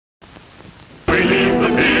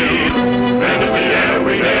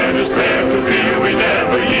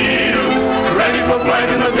a flight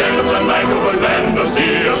in the dead of the night over land or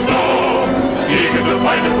sea or snow. Eager to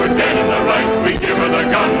fight if we're dead in the right, we give her the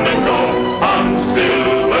gun and go. On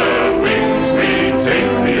silver wings we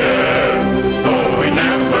take the air, though we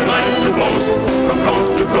never like to boast, from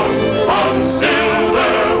coast to coast. On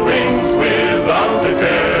silver wings without a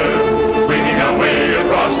care, winging our way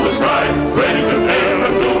across the sky, ready to dare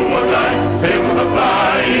and do or die. Hail to the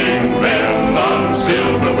flying men on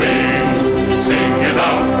silver wings, sing it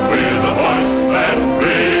out with a voice that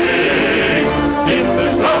rings. If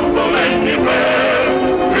there's trouble anywhere,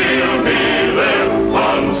 we'll be there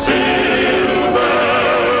on silver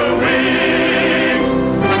wings.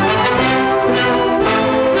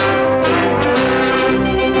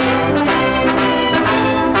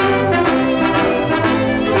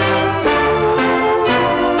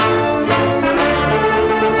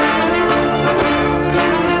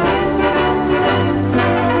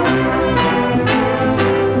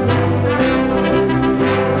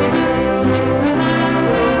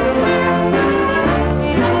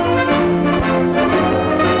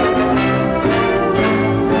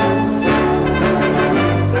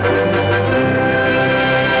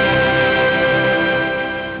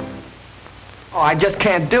 I just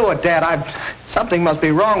can't do it, Dad. Something must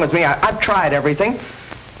be wrong with me. I've tried everything.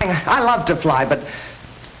 I love to fly, but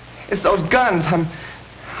it's those guns. I'm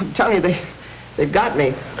telling you, they've got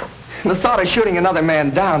me. The thought of shooting another man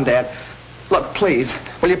down, Dad. Look, please,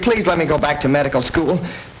 will you please let me go back to medical school?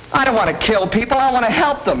 I don't want to kill people. I want to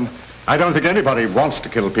help them. I don't think anybody wants to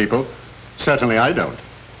kill people. Certainly I don't.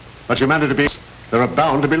 But humanity, there are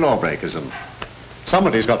bound to be lawbreakers, and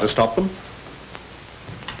somebody's got to stop them.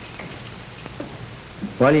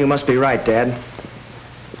 Well, you must be right, Dad.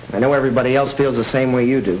 I know everybody else feels the same way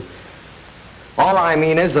you do. All I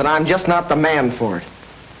mean is that I'm just not the man for it.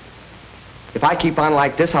 If I keep on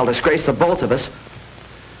like this, I'll disgrace the both of us.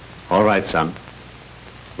 All right, son.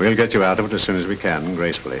 We'll get you out of it as soon as we can,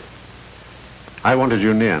 gracefully. I wanted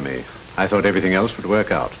you near me. I thought everything else would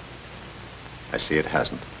work out. I see it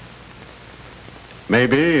hasn't.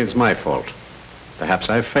 Maybe it's my fault.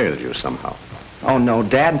 Perhaps I've failed you somehow. Oh, no,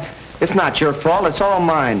 Dad. It's not your fault. It's all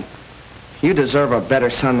mine. You deserve a better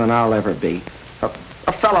son than I'll ever be.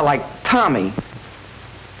 A fella like Tommy.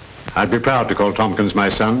 I'd be proud to call Tompkins my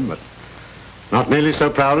son, but not nearly so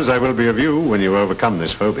proud as I will be of you when you overcome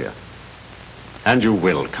this phobia. And you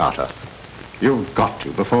will, Carter. You've got to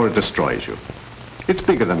before it destroys you. It's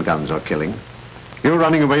bigger than guns or killing. You're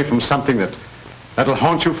running away from something that'll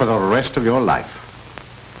haunt you for the rest of your life.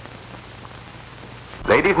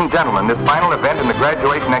 Ladies and gentlemen, this final event in the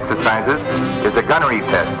graduation exercises is a gunnery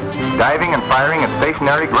test, diving and firing at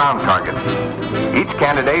stationary ground targets. Each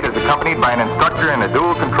candidate is accompanied by an instructor in a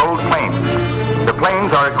dual-controlled plane. The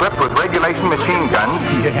planes are equipped with regulation machine guns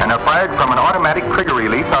and are fired from an automatic trigger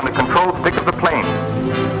release on the control stick of the plane.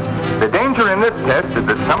 The danger in this test is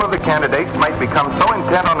that some of the candidates might become so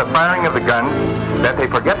intent on the firing of the guns that they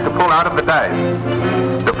forget to pull out of the dive.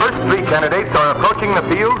 The first three candidates are approaching the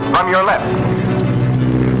field from your left.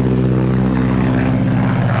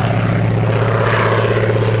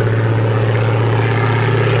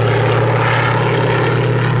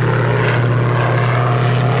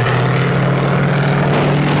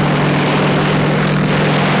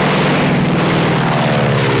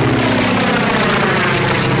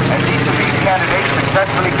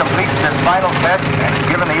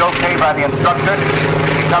 By the instructor,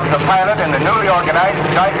 becomes a pilot in the newly organized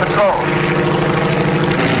Sky Patrol.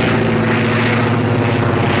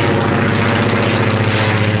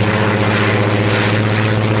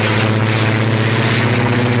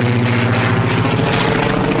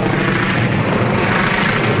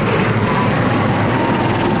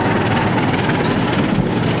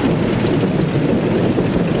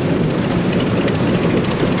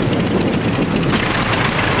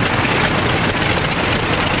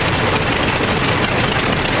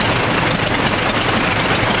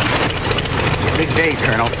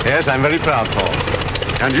 Colonel. Yes, I'm very proud, Paul.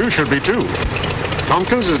 And you should be, too.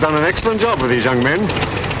 Tompkins has done an excellent job with these young men.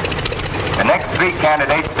 The next three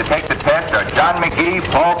candidates to take the test are John McGee,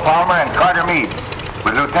 Paul Palmer, and Carter Meade,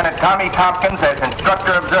 with Lieutenant Tommy Tompkins as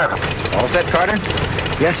instructor observer. All set, Carter?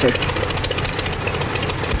 Yes, sir.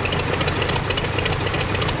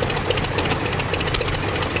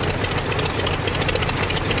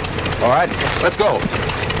 All right, let's go.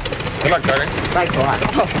 Good luck, Carter. Thanks a lot.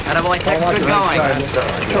 Attaboy, thanks. Good going.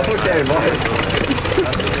 Okay, boys.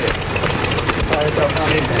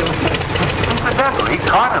 Incidentally,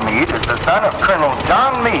 Carter Meade is the son of Colonel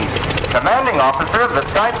John Meade, commanding officer of the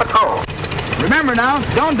Sky Patrol. Remember now,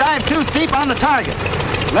 don't dive too steep on the target.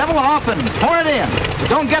 Level off and pour it in. But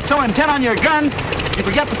don't get so intent on your guns, you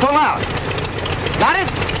forget to pull out. Got it?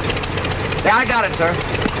 Yeah, I got it, sir.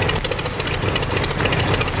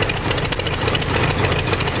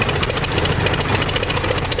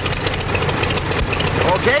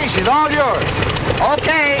 Okay, she's all yours.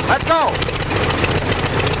 Okay, let's go.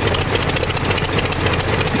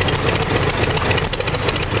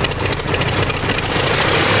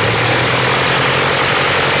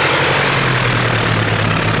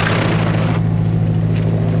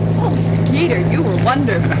 You were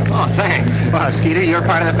wonderful. Oh, thanks. Well, Skeeter, you're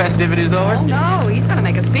part of the festivities over? Oh, no, he's going to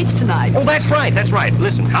make a speech tonight. Oh, that's right, that's right.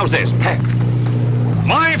 Listen, how's this?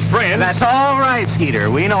 My friends... That's all right,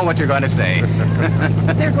 Skeeter. We know what you're going to say.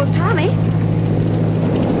 There goes Tommy.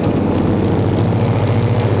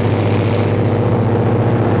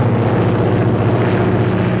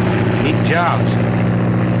 Neat jobs.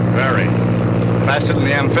 Very. Faster than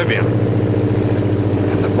the amphibian.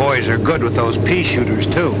 And the boys are good with those pea shooters,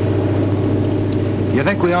 too. You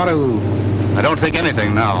think we ought to... I don't think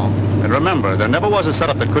anything now. And remember, there never was a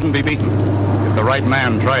setup that couldn't be beaten if the right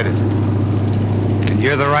man tried it. And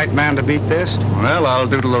you're the right man to beat this? Well, I'll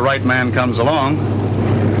do till the right man comes along.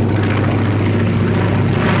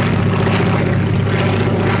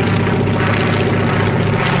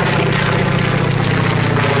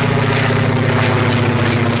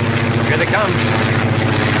 Here they come.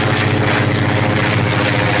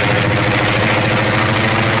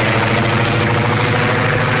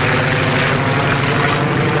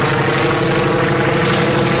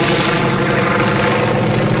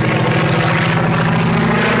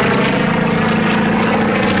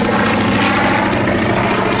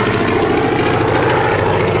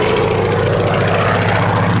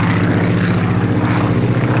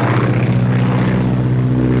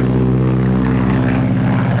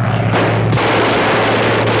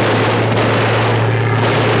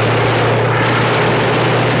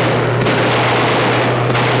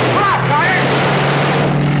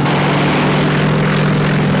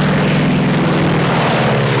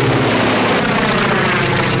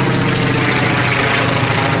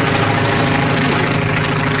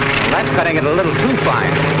 Cutting it a little too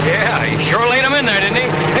fine. Yeah, he sure laid him in there, didn't he?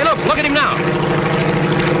 Hey, look at him now.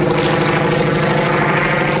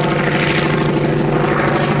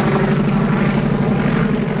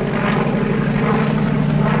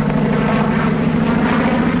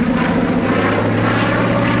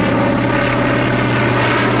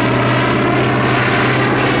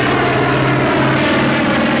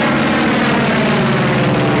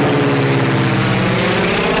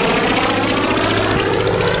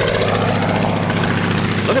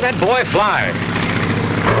 Boy, fly.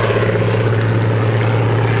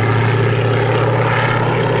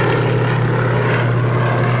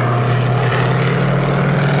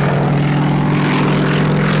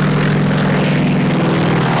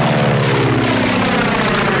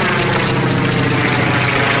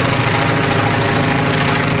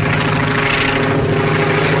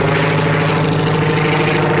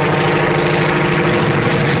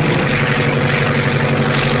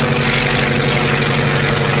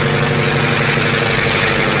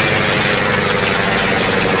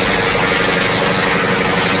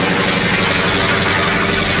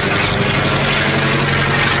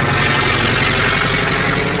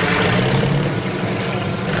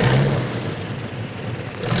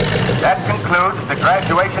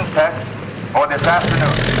 Graduation tests for this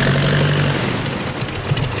afternoon.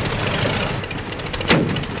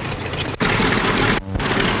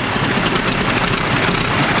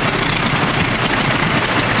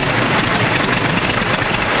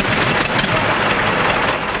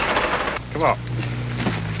 Come on.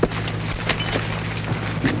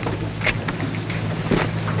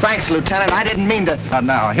 Thanks, Lieutenant. I didn't mean to... Not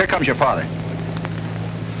now. Here comes your father.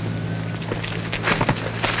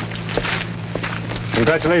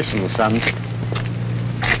 Congratulations, son.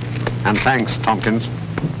 And thanks, Tompkins.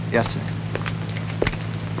 Yes, sir.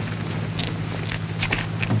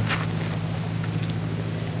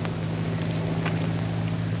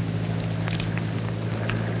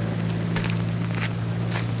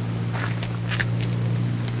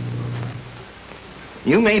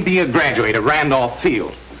 You may be a graduate of Randolph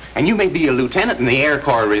Field, and you may be a lieutenant in the Air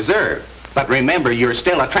Corps Reserve, but remember, you're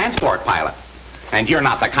still a transport pilot. And you're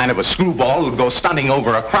not the kind of a screwball who'd go stunting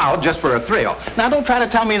over a crowd just for a thrill. Now, don't try to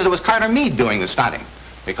tell me that it was Carter Meade doing the stunting,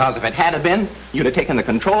 because if it had been, you'd have taken the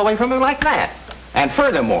control away from him like that. And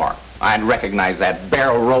furthermore, I'd recognize that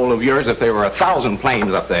barrel roll of yours if there were 1,000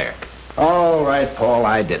 planes up there. All right, Paul,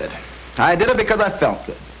 I did it. I did it because I felt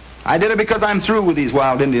good. I did it because I'm through with these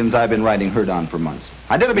wild Indians I've been riding herd on for months.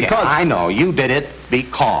 I did it because... Yeah, I know. You did it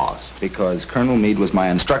because... Because Colonel Meade was my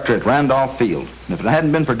instructor at Randolph Field. And if it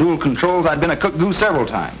hadn't been for dual controls, I'd been a cook goose several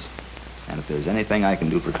times. And if there's anything I can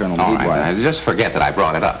do for Colonel All Meade, right, now, just forget that I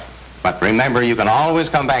brought it up. But remember, you can always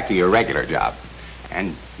come back to your regular job.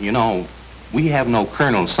 And, you know, we have no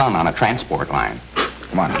colonel's son on a transport line.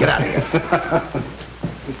 Come on, get out of here.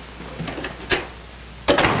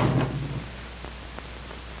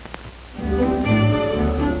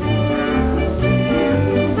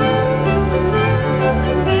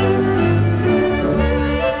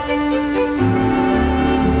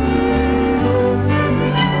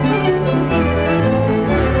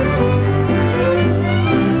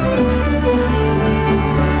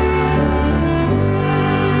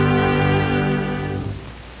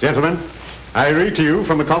 Gentlemen, I read to you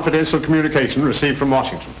from a confidential communication received from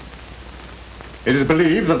Washington. It is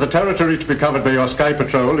believed that the territory to be covered by your Sky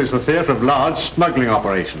Patrol is the theater of large smuggling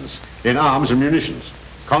operations in arms and munitions,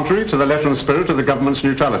 contrary to the letter and spirit of the government's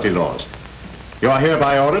neutrality laws. You are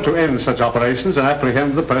hereby ordered to end such operations and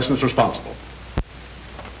apprehend the persons responsible.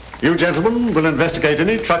 You gentlemen will investigate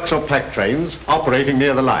any trucks or pack trains operating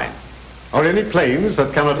near the line, or any planes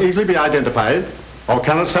that cannot easily be identified or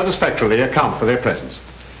cannot satisfactorily account for their presence.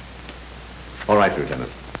 All right, Lieutenant.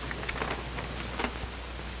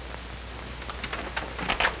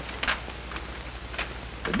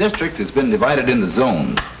 The district has been divided into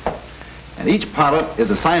zones, and each pilot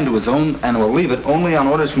is assigned to a zone and will leave it only on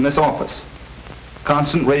orders from this office.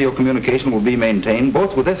 Constant radio communication will be maintained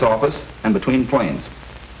both with this office and between planes.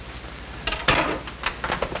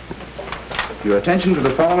 Your attention to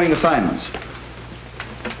the following assignments.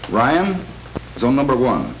 Ryan, zone number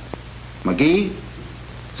 1. McGee,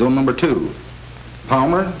 zone number 2.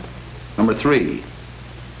 Palmer, number 3.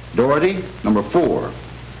 Doherty, number 4.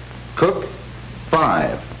 Cook,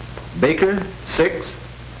 5. Baker, 6.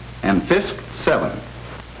 And Fisk, 7.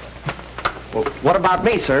 Well, what about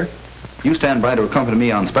me, sir? You stand by to accompany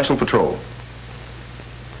me on special patrol.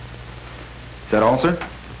 Is that all, sir?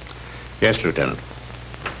 Yes, Lieutenant.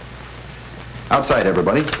 Outside,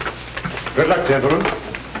 everybody. Good luck, gentlemen.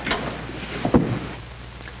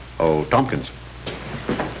 Oh, Tompkins.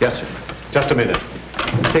 Yes, sir. Just a minute.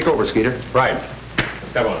 Take over, Skeeter. Right.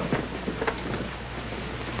 Come on.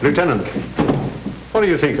 Lieutenant, what do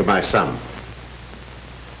you think of my son?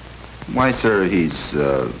 Why, sir, he's,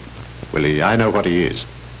 I know what he is.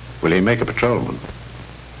 Will he make a patrolman?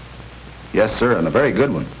 Yes, sir, and a very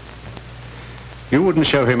good one. You wouldn't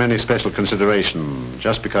show him any special consideration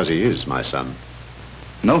just because he is my son?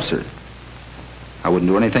 No, sir. I wouldn't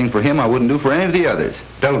do anything for him I wouldn't do for any of the others.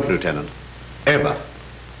 Don't, Lieutenant. Ever.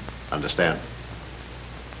 Understand?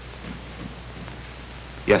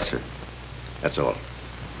 Yes, sir. That's all.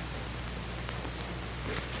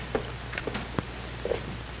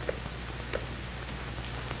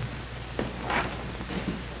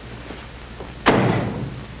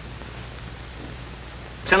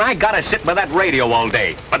 And I gotta sit by that radio all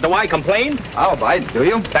day. But do I complain? I'll bite, do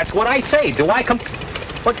you? That's what I say. Do I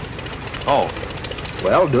What? Oh.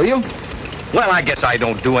 Well, do you? Well, I guess I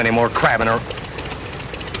don't do any more crabbing or...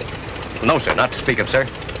 No, sir, not to speak of, sir.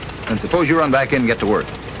 Then suppose you run back in and get to work.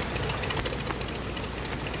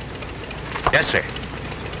 Yes, sir.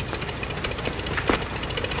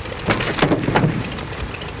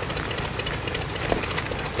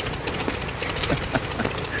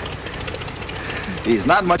 He's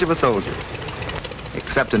not much of a soldier,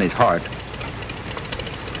 except in his heart.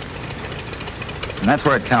 And that's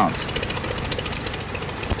where it counts.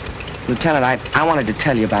 Lieutenant, I wanted to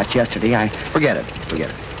tell you about yesterday. Forget it.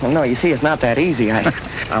 Well, no, you see, it's not that easy.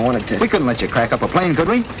 I wanted to... We couldn't let you crack up a plane, could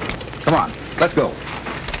we? Come on, let's go.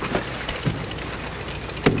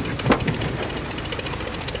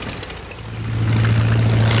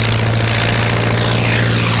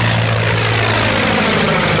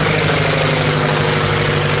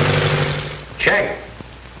 Check.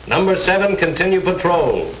 Number 7, continue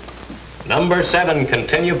patrol. Number 7,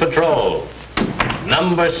 continue patrol.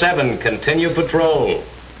 Number 7, continue patrol.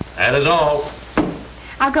 That is all.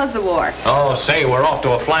 How goes the war? Oh, say, we're off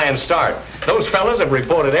to a flying start. Those fellas have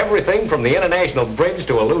reported everything from the International Bridge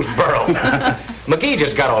to a loose burro. McGee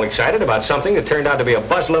just got all excited about something that turned out to be a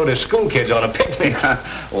busload of school kids on a picnic.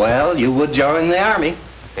 Well, you would join the Army.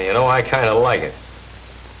 And you know, I kind of like it.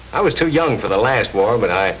 I was too young for the last war,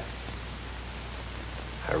 but I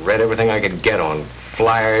read everything I could get on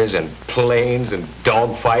flyers and planes and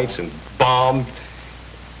dogfights and bombs.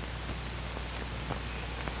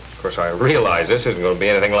 Of course, I realize this isn't going to be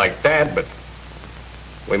anything like that, but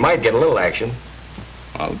we might get a little action.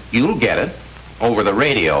 Well, you'll get it. Over the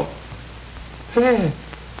radio.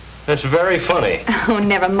 That's very funny. Oh,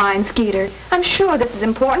 never mind, Skeeter. I'm sure this is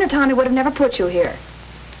important or Tommy would have never put you here.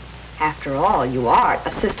 After all, you are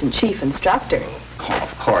assistant chief instructor. Oh,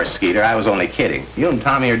 of course, Skeeter. I was only kidding. You and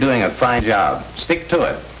Tommy are doing a fine job. Stick to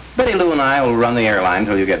it. Betty Lou and I will run the airline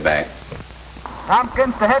until you get back.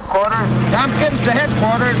 Tompkins to headquarters. Tompkins to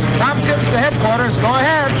headquarters. Tompkins to headquarters. Go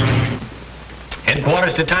ahead.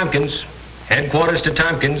 Headquarters to Tompkins. Headquarters to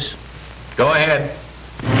Tompkins. Go ahead.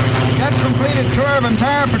 Just completed tour of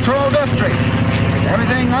entire patrol district.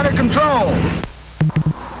 Everything under control.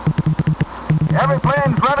 Every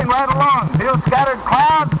plane's running right along. Few scattered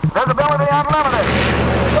clouds. Visibility unlimited.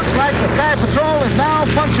 Looks like the Sky Patrol is now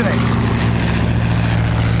functioning.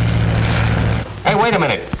 Hey, wait a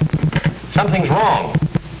minute. Something's wrong.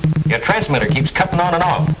 Your transmitter keeps cutting on and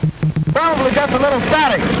off. Probably just a little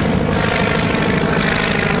static.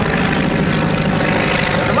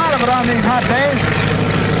 There's a lot of it on these hot days.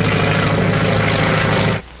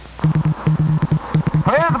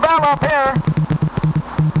 Here's the bell up here.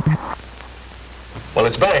 Well,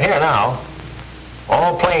 it's better here now.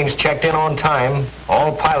 All planes checked in on time.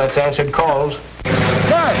 All pilots answered calls.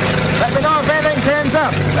 Good. Let me know if anything turns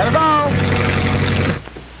up. That is all.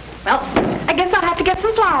 Well, I guess I'll have to get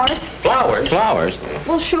some flowers. Flowers? Flowers?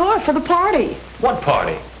 Well, sure, for the party. What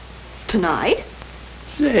party? Tonight.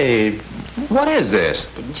 Say, what is this?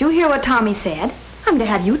 Didn't you hear what Tommy said? I'm to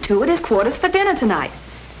have you two at his quarters for dinner tonight.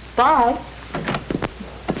 Bye.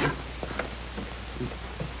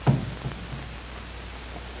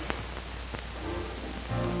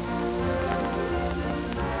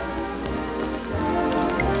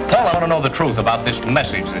 Paul, I want to know the truth about this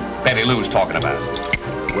message that Betty Lou's talking about.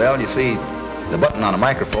 Well, you see, the button on a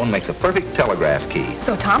microphone makes a perfect telegraph key.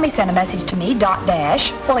 So Tommy sent a message to me, dot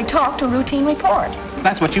dash, while he talked a routine report.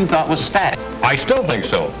 That's what you thought was static. I still think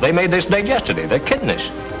so. They made this date yesterday. They're kidding us.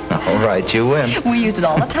 All right, you win. We used it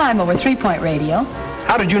all the time over 3-point radio.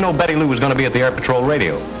 How did you know Betty Lou was going to be at the Air Patrol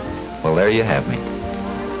radio? Well, there you have me.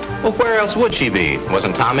 Well, where else would she be?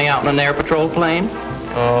 Wasn't Tommy out in an air patrol plane?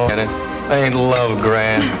 Oh, get it. Ain't love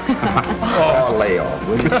grand. Oh, lay off,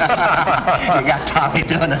 will you? You got Tommy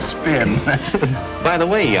doing a spin. By the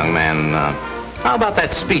way, young man, how about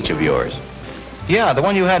that speech of yours? Yeah, the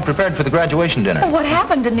one you had prepared for the graduation dinner. Well, what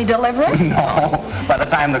happened? Didn't he deliver it? No. By the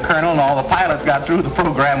time the colonel and all the pilots got through, the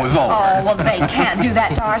program was over. Oh, well, they can't do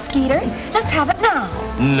that to our Skeeter. Let's have it now.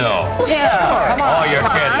 No. Well, sure. Come on. Oh, you're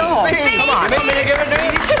kidding. No. Come on. You want me to give it to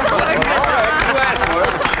you? All right, you asked for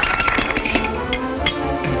it.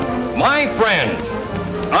 My friend,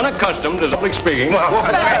 unaccustomed to public speaking.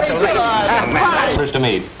 Headquarters to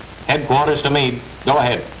Meade. Headquarters to Meade. Go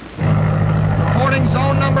ahead. Reporting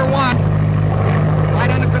zone number 1. Flight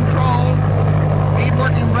under control. Meade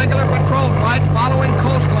working regular patrol flight following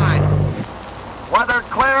coastline. Weather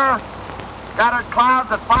clear. Scattered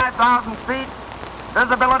clouds at 5,000 feet.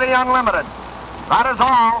 Visibility unlimited. That is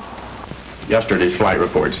all. Yesterday's flight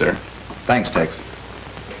report, sir. Thanks, Tex.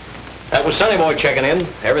 That was Sonny Boy checking in.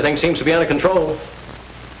 Everything seems to be under control.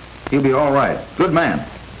 He'll be all right. Good man.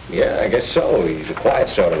 Yeah, I guess so. He's a quiet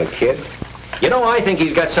sort of a kid. You know, I think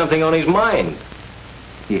he's got something on his mind.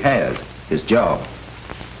 He has. His job.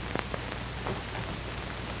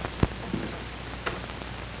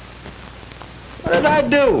 What did I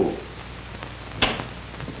do?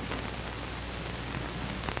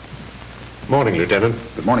 Morning, Lieutenant.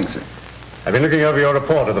 Good morning, sir. I've been looking over your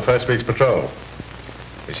report of the first week's patrol.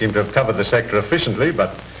 We seem to have covered the sector efficiently,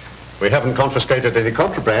 but we haven't confiscated any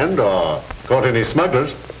contraband or caught any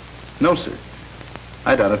smugglers. No, sir.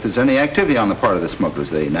 I doubt if there's any activity on the part of the smugglers.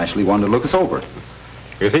 They naturally wanted to look us over.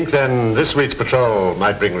 You think then this week's patrol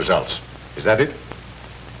might bring results? Is that it?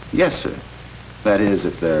 Yes, sir. That is,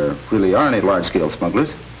 if there really are any large-scale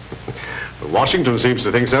smugglers. Washington seems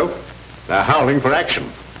to think so. They're howling for action.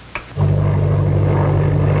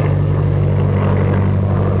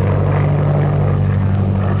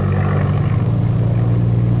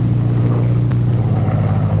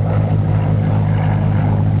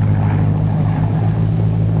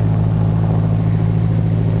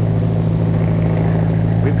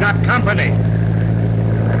 Company.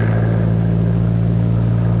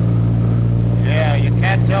 Yeah, you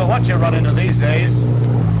can't tell what you run into these days.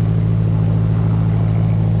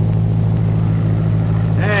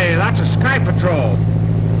 Hey, that's a Sky Patrol.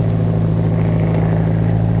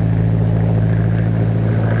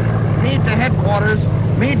 Meade to headquarters.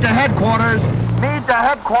 Meade to headquarters. Meade to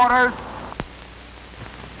headquarters.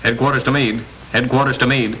 Headquarters to Meade. Headquarters to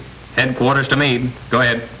Meade. Headquarters to Meade. Go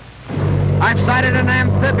ahead. I've sighted an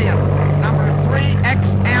amphibian, number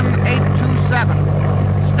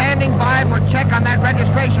 3XM827. Standing by for check on that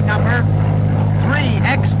registration number.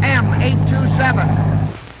 3XM827.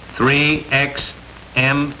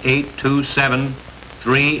 3XM827.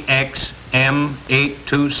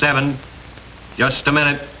 3XM827. Just a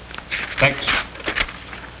minute. X.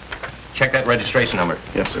 Check that registration number.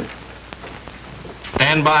 Yes, sir.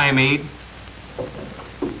 Stand by, Meade.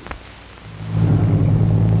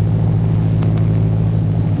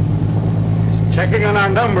 Checking on our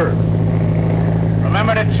number.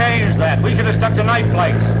 Remember to change that. We should have stuck to night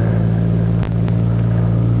flights.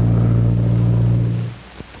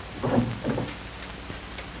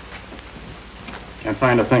 Can't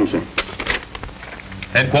find a thing, sir.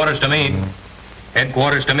 Headquarters to Meade.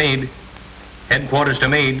 Headquarters to Meade. Headquarters to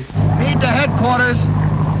Meade. Meade to headquarters.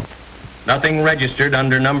 Nothing registered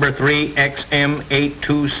under number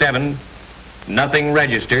 3XM827. Nothing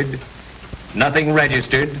registered. Nothing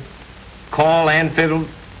registered. Call amphibious.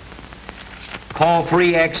 Call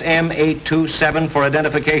 3XM827 for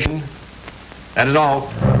identification. That is all.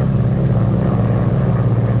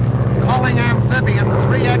 Calling amphibian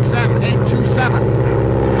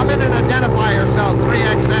 3XM827. Come in and identify yourself,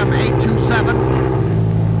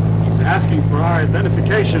 3XM827. He's asking for our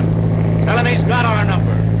identification. Tell him he's got our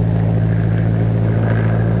number.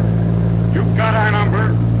 You've got our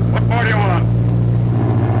number. What more do you want?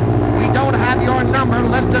 We don't have your number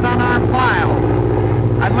listed on our file.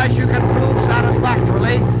 Unless you can prove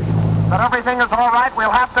satisfactorily that everything is all right,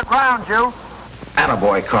 we'll have to ground you.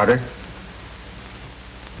 Attaboy, Carter.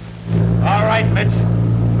 All right, Mitch.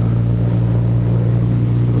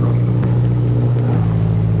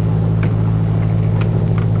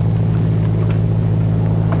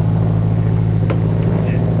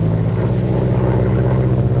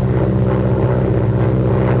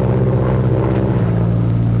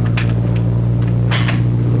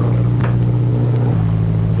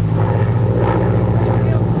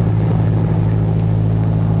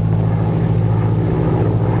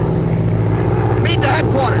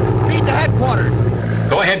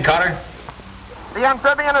 Go ahead, Carter. The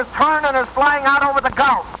amphibian has turned and is flying out over the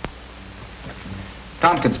Gulf.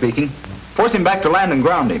 Tompkins speaking. Force him back to land and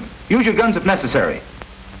ground him. Use your guns if necessary.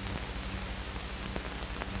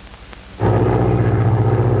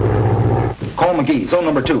 Call McGee, zone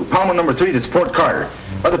number 2. Palmer number 3 to support Carter.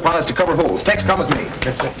 Other pilots to cover holes. Tex, come with me.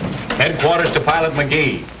 Headquarters to Pilot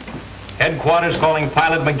McGee. Headquarters calling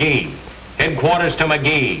Pilot McGee. Headquarters to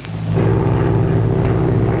McGee.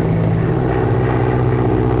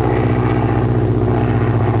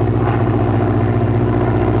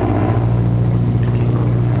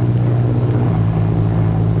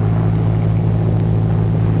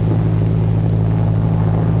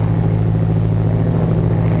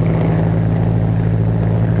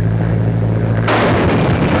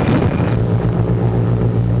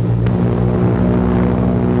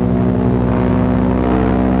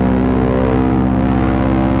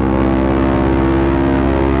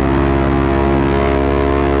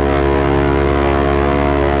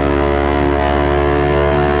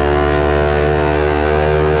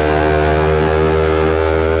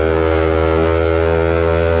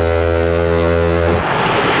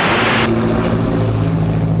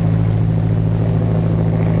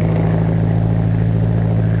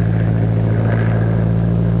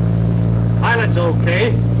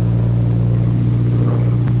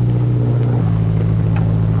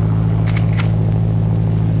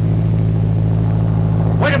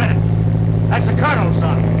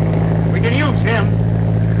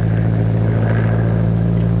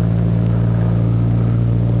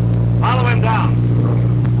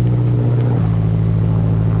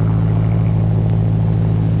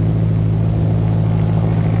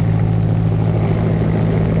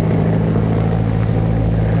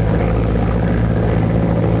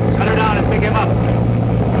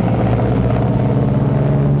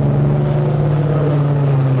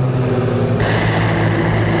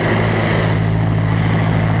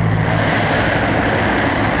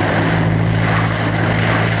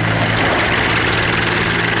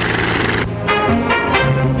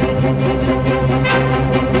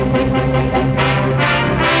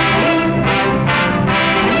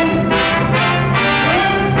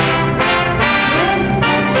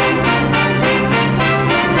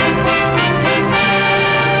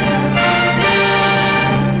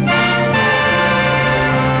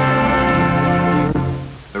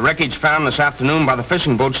 Wreckage found this afternoon by the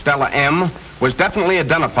fishing boat Stella M was definitely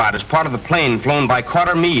identified as part of the plane flown by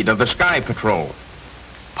Colonel Meade of the Sky Patrol.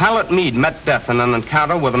 Pilot Meade met death in an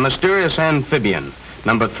encounter with a mysterious amphibian,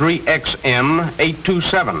 number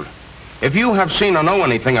 3XM827. If you have seen or know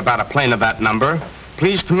anything about a plane of that number,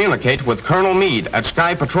 please communicate with Colonel Meade at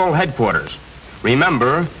Sky Patrol headquarters.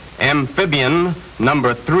 Remember, amphibian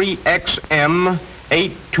number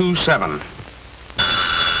 3XM827.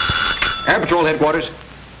 Air Patrol headquarters.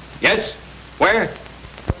 Yes? Where?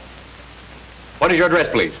 What is your address,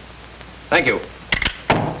 please? Thank you.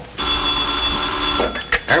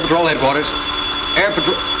 Air Patrol Headquarters.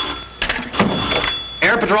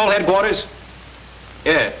 Air Patrol Headquarters.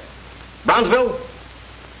 Yeah. Brownsville?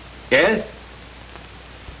 Yes?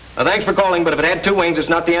 Thanks for calling, but if it had two wings, it's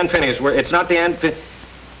not the amphibious. It's not the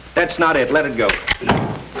That's not it. Let it go.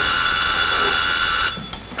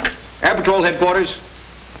 Air Patrol Headquarters.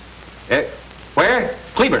 Where?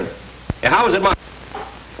 Cleburne. Yeah, how is it marked?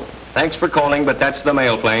 Thanks for calling, but that's the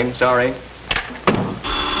mail plane. Sorry.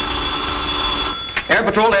 Air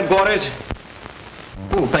Patrol Headquarters.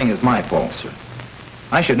 The whole thing is my fault, sir.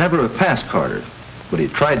 I should never have passed Carter, but he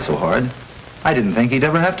tried so hard. I didn't think he'd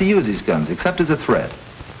ever have to use his guns, except as a threat.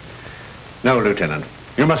 No, Lieutenant.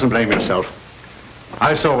 You mustn't blame yourself.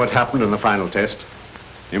 I saw what happened in the final test.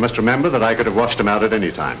 You must remember that I could have washed him out at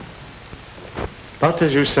any time. But,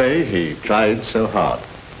 as you say, he tried so hard.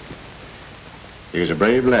 He was a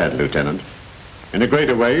brave lad, Lieutenant, in a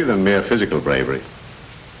greater way than mere physical bravery.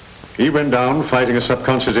 He went down fighting a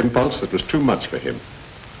subconscious impulse that was too much for him.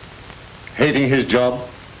 Hating his job,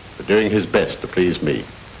 but doing his best to please me.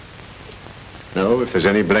 No, if there's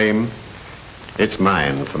any blame, it's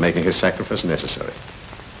mine for making his sacrifice necessary.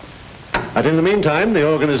 But in the meantime, the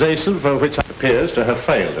organization for which it appears to have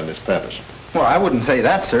failed in its purpose. Well, I wouldn't say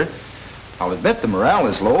that, sir. I'll admit the morale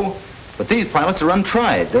is low, but these pilots are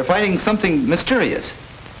untried. They're fighting something mysterious.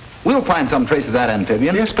 We'll find some trace of that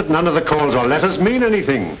amphibian. Yes, but none of the calls or letters mean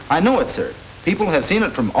anything. I know it, sir. People have seen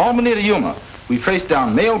it from Albany to Yuma. We've traced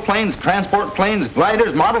down mail planes, transport planes,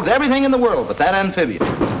 gliders, models, everything in the world but that amphibian.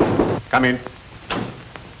 Come in.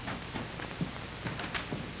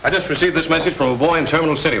 I just received this message from a boy in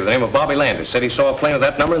Terminal City with the name of Bobby Landis. Said he saw a plane of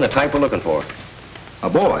that number and the type we're looking for. A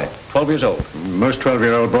boy? 12 years old. Most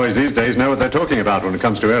 12-year-old boys these days know what they're talking about when it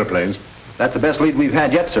comes to airplanes. That's the best lead we've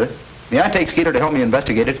had yet, sir. May I take Skeeter to help me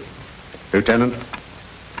investigate it? Lieutenant,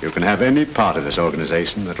 you can have any part of this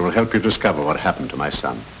organization that will help you discover what happened to my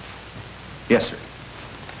son. Yes, sir.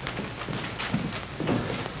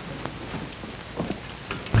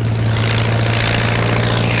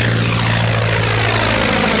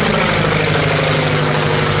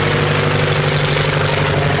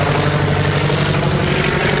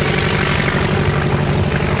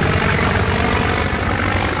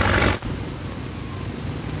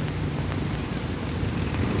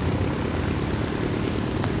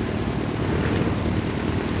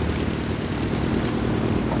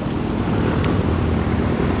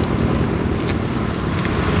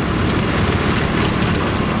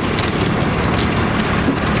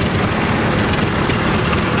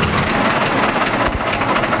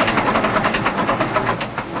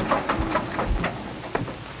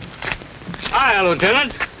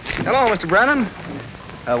 Lieutenant. Hello, Mr. Brennan.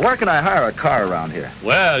 Where can I hire a car around here?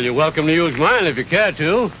 Well, you're welcome to use mine if you care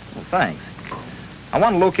to. Well, thanks. I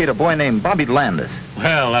want to locate a boy named Bobby Landis.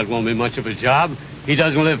 Well, that won't be much of a job. He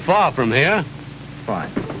doesn't live far from here. Fine.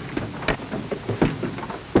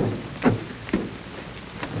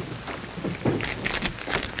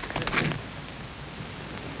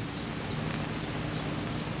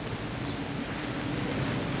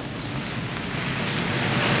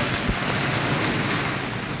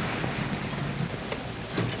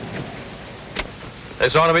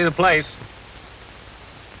 This ought to be the place.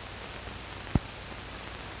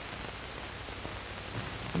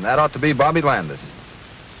 And that ought to be Bobby Landis.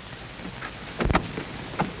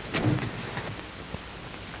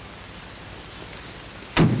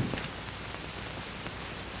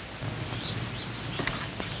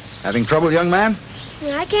 Having trouble, young man?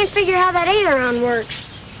 Yeah, I can't figure how that aileron works.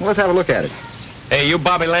 Well, let's have a look at it. Hey, you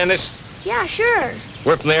Bobby Landis? Yeah, sure.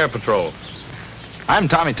 We're from the Air Patrol. I'm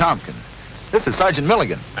Tommy Thompson. This is Sergeant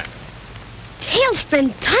Milligan.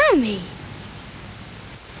 Tailspin Tommy.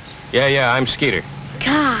 Yeah, I'm Skeeter.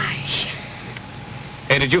 Gosh.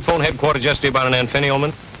 Hey, did you phone headquarters yesterday about an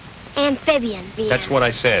amphibian? Amphibian, That's what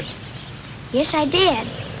I said. Yes, I did.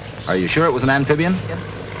 Are you sure it was an amphibian?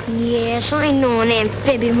 Yes, I know an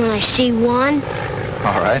amphibian when I see one.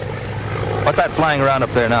 All right. What's that flying around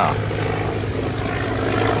up there now?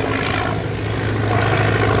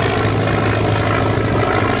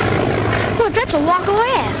 Look, that's a Waco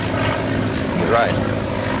F. You're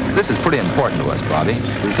right. This is pretty important to us, Bobby.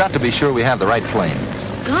 We've got to be sure we have the right plane.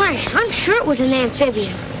 Gosh, I'm sure it was an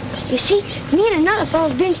amphibian. You see, me and another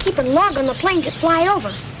fellow's been keeping log on the planes that fly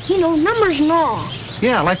over. You know, numbers and all.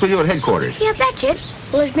 Yeah, like we do at headquarters. Yeah, that's it.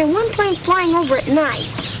 Well, there's been one plane flying over at night,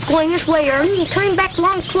 going this way early and coming back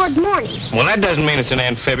long toward morning. Well, that doesn't mean it's an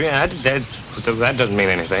amphibian. That doesn't mean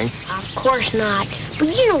anything. Of course not. But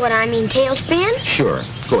you know what I mean, Tailspin. Sure.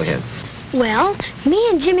 Go ahead. Well, me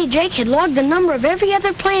and Jimmy Drake had logged the number of every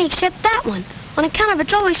other plane except that one, on account of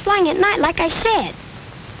it's always flying at night, like I said.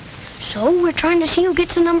 So we're trying to see who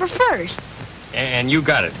gets the number first. And you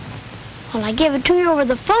got it. Well, I gave it to you over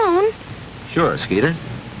the phone. Sure, Skeeter.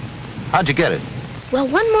 How'd you get it? Well,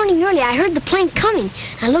 one morning early, I heard the plane coming.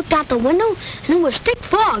 I looked out the window, and it was thick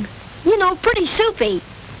fog. You know, pretty soupy.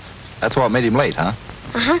 That's what made him late, huh?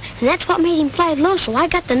 Uh-huh, and that's what made him fly low, so I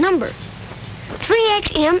got the number.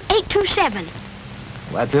 3XM827.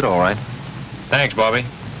 Well, that's it, all right. Thanks, Bobby.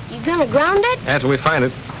 You gonna ground it? After we find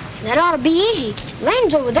it. That ought to be easy.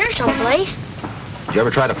 Land's over there someplace. Did you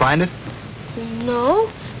ever try to find it? No,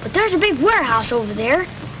 but there's a big warehouse over there.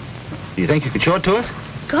 Do you think you could show it to us?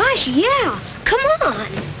 Gosh, yeah. Come on.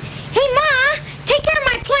 Hey, Ma, take care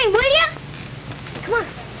of my plane, will you? Come on.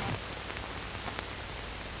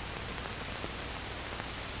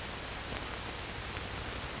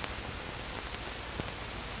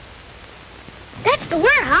 That's the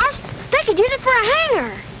warehouse. They could use it for a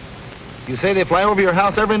hangar. You say they fly over your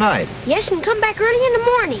house every night. Yes, and come back early in the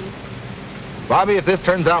morning. Bobby, if this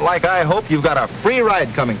turns out like I hope, you've got a free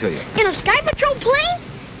ride coming to you. In a Sky Patrol plane?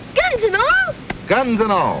 Guns and all? Guns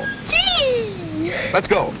and all. Gee! Let's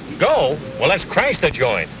go. Go? Well, let's crash the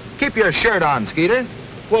joint. Keep your shirt on, Skeeter.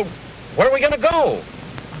 Well, where are we going to go?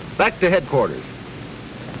 Back to headquarters.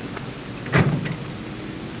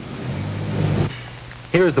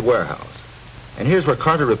 Here's the warehouse. And here's where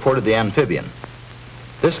Carter reported the amphibian.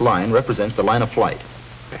 This line represents the line of flight.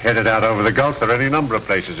 Headed out over the Gulf, there are any number of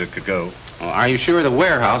places it could go. Well, are you sure the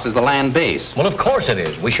warehouse is the land base? Well, of course it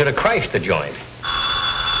is. We should have crashed the joint.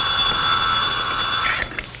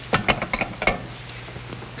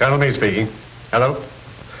 Colonel Meade speaking. Hello?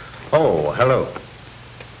 Oh, hello.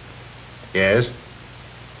 Yes?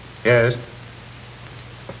 Yes?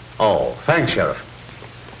 Oh, thanks, Sheriff.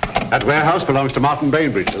 That warehouse belongs to Martin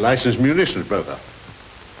Bainbridge, a licensed munitions broker.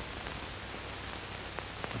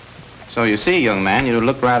 So you see, young man, you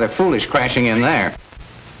look rather foolish crashing in there.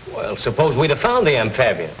 Well, suppose we'd have found the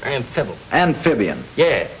amphibian. Amphibian?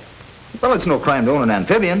 Yeah. Well, it's no crime to own an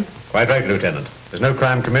amphibian. Quite right, Lieutenant. There's no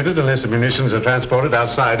crime committed unless the munitions are transported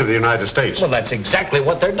outside of the United States. Well, that's exactly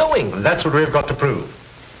what they're doing. And that's what we've got to prove.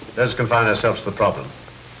 Let's confine ourselves to the problem.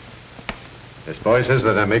 This boy says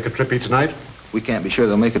that they make a trip each night. We can't be sure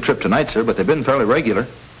they'll make a trip tonight, sir, but they've been fairly regular.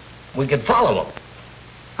 We could follow them.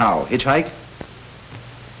 How, hitchhike?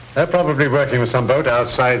 They're probably working with some boat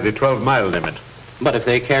outside the 12-mile limit. But if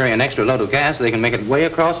they carry an extra load of gas, they can make it way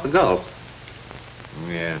across the Gulf.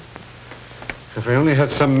 Yeah. If we only had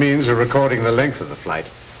some means of recording the length of the flight.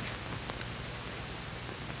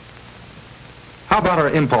 How about our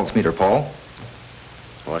impulse meter, Paul?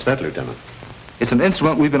 What's that, Lieutenant? It's an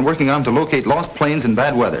instrument we've been working on to locate lost planes in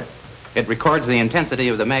bad weather. It records the intensity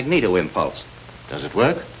of the magneto impulse. Does it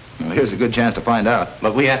work? Well, here's a good chance to find out.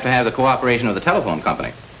 But we have to have the cooperation of the telephone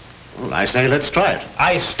company. Well, I say let's try it.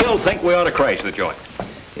 I still think we ought to crash the joint.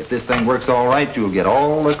 If this thing works all right, you'll get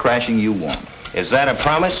all the crashing you want. Is that a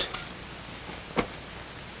promise?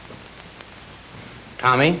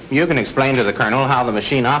 Tommy, you can explain to the Colonel how the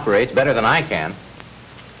machine operates better than I can.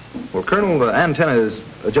 Well, Colonel, the antenna is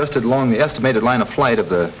adjusted along the estimated line of flight of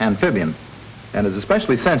the amphibian and is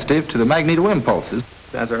especially sensitive to the magneto impulses,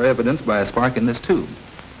 as are evidenced by a spark in this tube.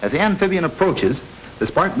 As the amphibian approaches, the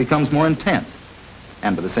spark becomes more intense,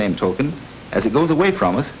 and by the same token, as it goes away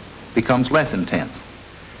from us, becomes less intense.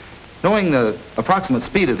 Knowing the approximate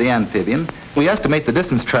speed of the amphibian, we estimate the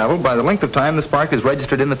distance traveled by the length of time the spark is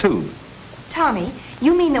registered in the tube. Tommy,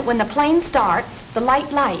 you mean that when the plane starts, the light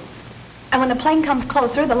lights, and when the plane comes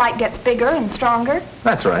closer, the light gets bigger and stronger?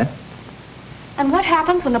 That's right. And what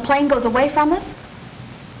happens when the plane goes away from us?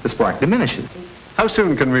 The spark diminishes. How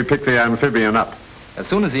soon can we pick the amphibian up? As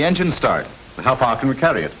soon as the engines start. How far can we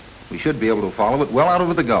carry it? We should be able to follow it well out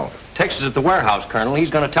over the Gulf. Tex is at the warehouse, Colonel. He's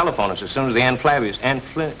going to telephone us as soon as the amphibian.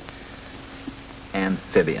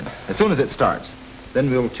 As soon as it starts. Then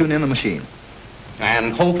we'll tune in the machine.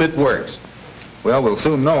 And hope it works. Well, we'll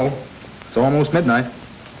soon know. It's almost midnight.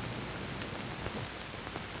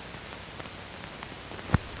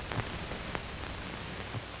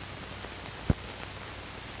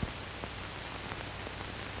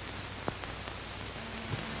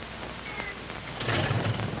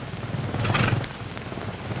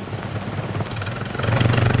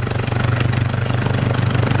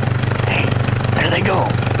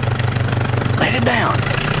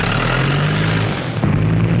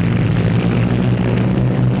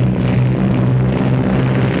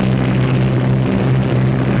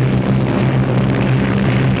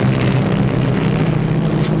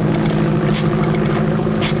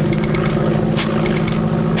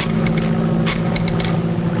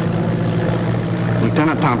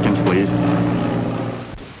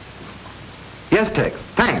 Yes, Tex.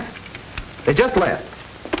 Thanks. They just left.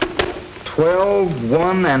 12,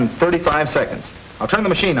 1, and 35 seconds. I'll turn the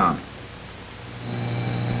machine on.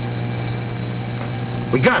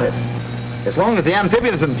 We got it. As long as the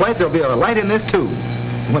amphibian is in flight, there'll be a light in this tube.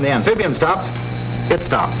 When the amphibian stops, it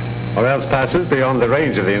stops. Or else passes beyond the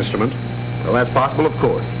range of the instrument. Well, that's possible, of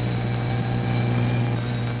course.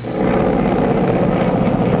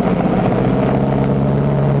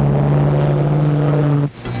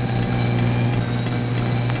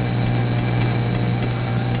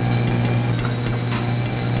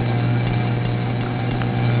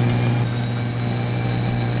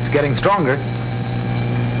 It's getting stronger.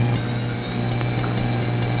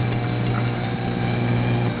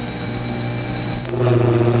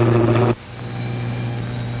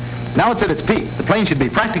 Now it's at its peak. The plane should be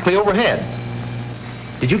practically overhead.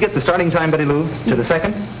 Did you get the starting time, Betty Lou, to the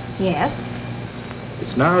second? Yes.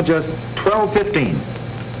 It's now just 12:15.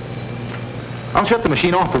 I'll shut the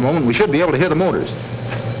machine off for a moment. We should be able to hear the motors.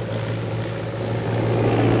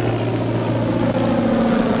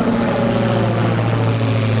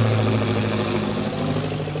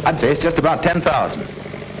 I'd say it's just about 10,000.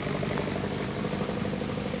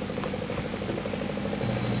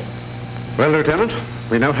 Well, Lieutenant,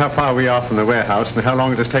 we know how far we are from the warehouse and how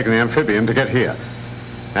long it has taken the amphibian to get here.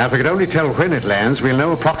 Now, if we could only tell when it lands, we'll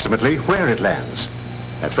know approximately where it lands.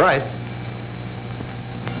 That's right.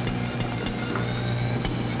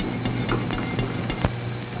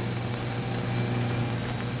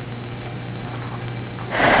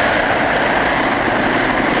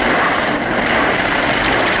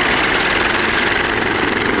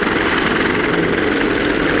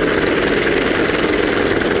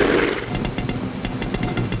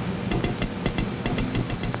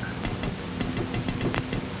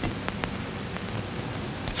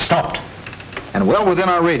 Stopped. And well within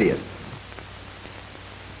our radius.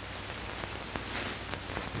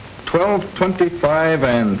 12:25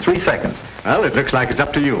 and 3 seconds. Well, it looks like it's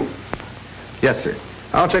up to you. Yes, sir.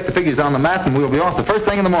 I'll check the figures on the map and we'll be off the first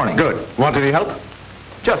thing in the morning. Good. Want any help?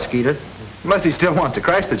 Just Skeeter. Unless he still wants to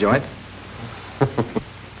crash the joint.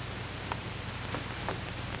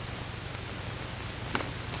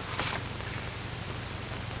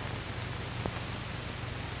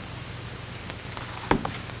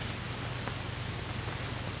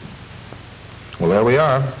 Well, there we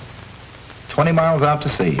are. 20 miles out to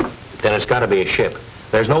sea. Then it's got to be a ship.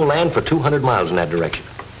 There's no land for 200 miles in that direction.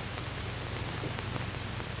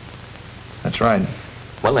 That's right.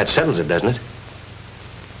 Well, that settles it, doesn't it?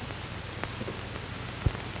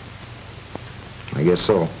 I guess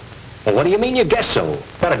so. Well, what do you mean you guess so?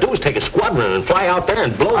 What to do is take a squadron and fly out there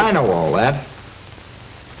and blow... I know all that.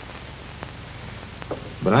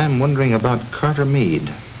 But I'm wondering about Carter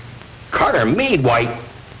Meade. Carter Meade, why...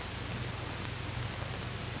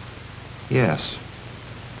 Yes.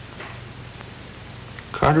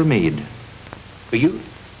 Carter Meade. You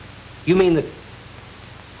mean that...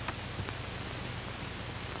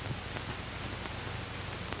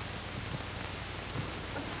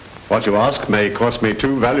 What you ask may cost me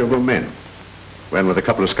 2 valuable men. When with a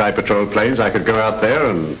couple of Sky Patrol planes, I could go out there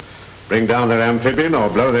and bring down their amphibian or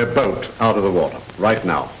blow their boat out of the water, right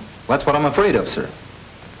now. That's what I'm afraid of, sir.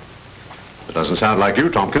 It doesn't sound like you,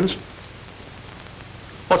 Tompkins.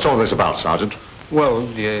 What's all this about, Sergeant? Well,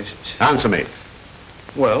 yes... Answer me.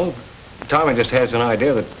 Well, Tommy just has an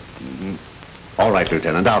idea that... All right,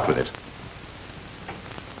 Lieutenant, out with it.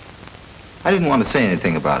 I didn't want to say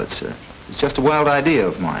anything about it, sir. It's just a wild idea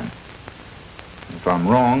of mine. If I'm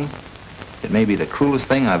wrong, it may be the cruelest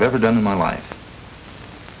thing I've ever done in my life.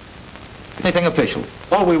 Anything official?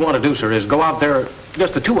 All we want to do, sir, is go out there,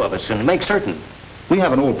 just the two of us, and make certain. We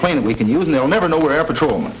have an old plane that we can use, and they'll never know we're air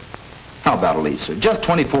patrolmen. How about a leave, sir? Just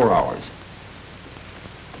 24 hours.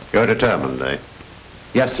 You're determined, eh?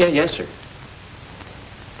 Yes, sir. Yeah, yes, sir.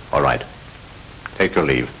 All right. Take your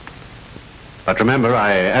leave. But remember,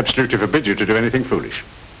 I absolutely forbid you to do anything foolish.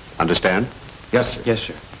 Understand? Yes, sir. Yes,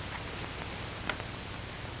 sir.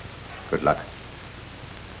 Good luck.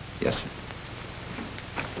 Yes, sir.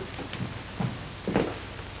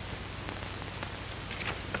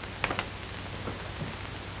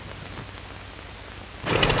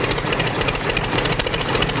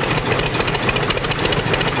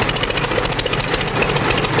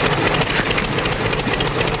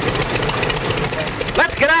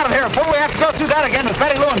 Let's get out of here before we have to go through that again with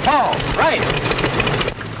Betty Lou and Paul. Right.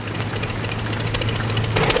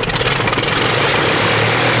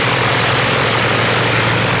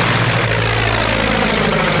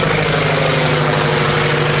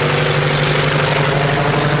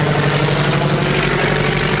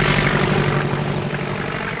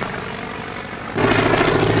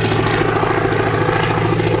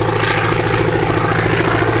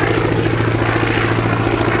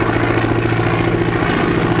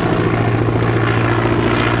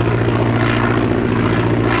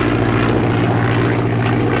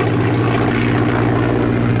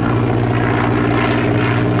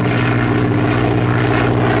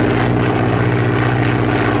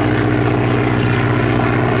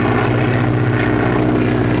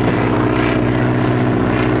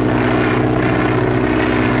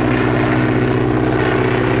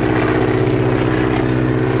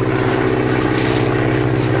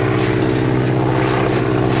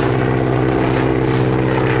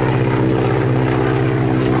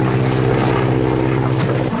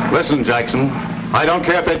 Listen, Jackson. I don't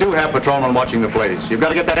care if they do have patrolmen watching the place. You've got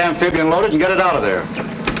to get that amphibian loaded and get it out of there.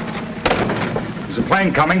 There's a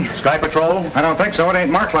plane coming. Sky Patrol? I don't think so. It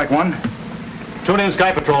ain't marked like one. Tune in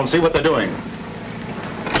Sky Patrol and see what they're doing.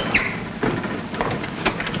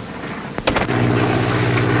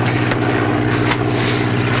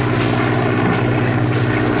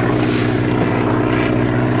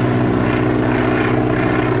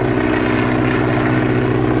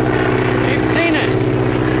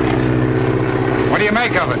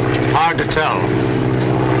 Make of it? Hard to tell.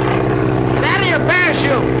 Get out of your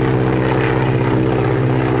parachute!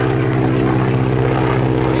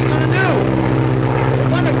 What are you gonna do? We're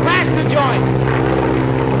gonna crash the joint!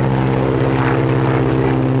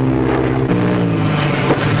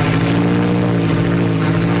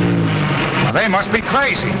 Well, they must be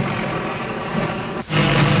crazy.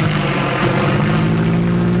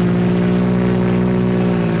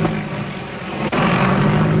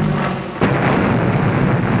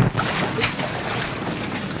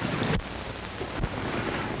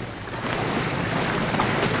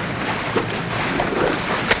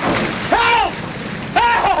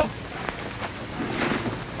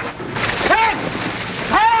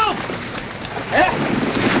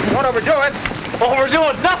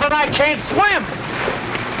 Overdoing nothing, I can't swim!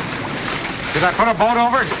 Did I put a boat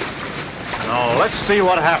over? No, let's see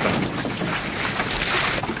what happens.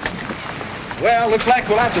 Well, looks like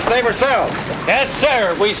we'll have to save ourselves. Yes,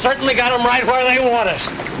 sir. We certainly got them right where they want us.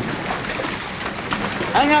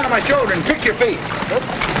 Hang on to my shoulder and kick your feet.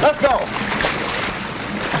 Let's go.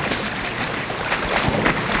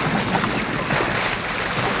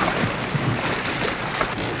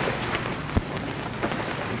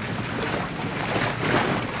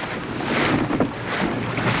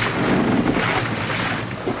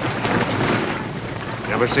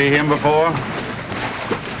 Ever see him before?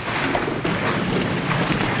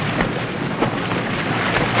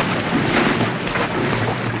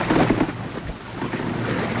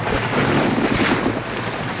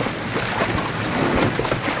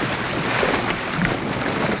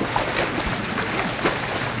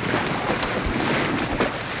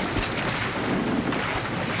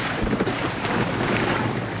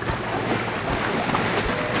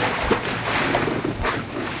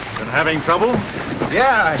 Been having trouble?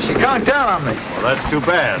 Yeah, she conked down on me. Well, that's too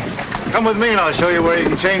bad. Come with me and I'll show you where you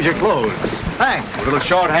can change your clothes. Thanks. A little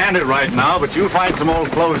short-handed right now, but you'll find some old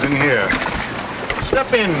clothes in here.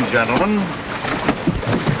 Step in, gentlemen.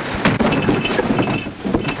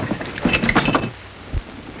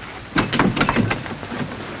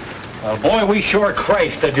 Well, boy, we sure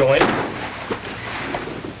crashed the joint.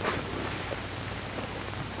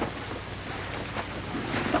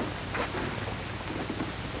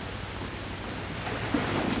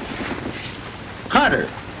 Carter!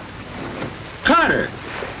 Carter!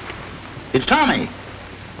 It's Tommy!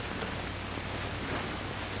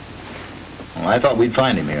 Well, I thought we'd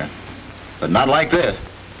find him here, but not like this.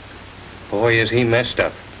 Boy, is he messed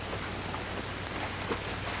up.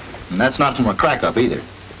 And that's not from a crack-up either.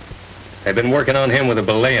 They've been working on him with a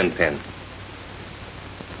belaying pin.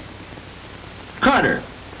 Carter!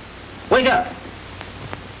 Wake up!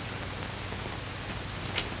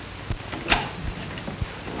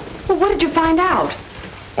 Well, what did you find out?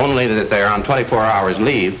 Only that they're on 24 hours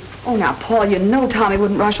leave. Oh, now, Paul, you know Tommy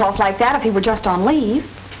wouldn't rush off like that if he were just on leave.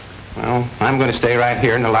 Well, I'm going to stay right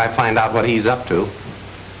here until I find out what he's up to.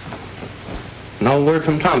 No word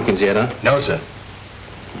from Tompkins yet, huh? No, sir.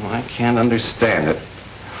 Well, I can't understand it.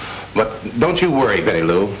 But don't you worry, Betty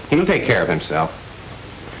Lou. He'll take care of himself.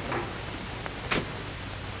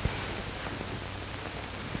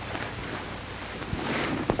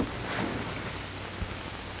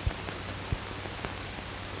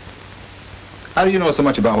 How do you know so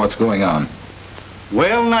much about what's going on?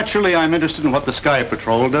 Well, naturally, I'm interested in what the Sky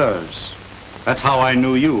Patrol does. That's how I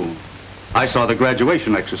knew you. I saw the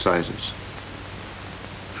graduation exercises.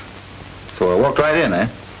 So I walked right in, eh?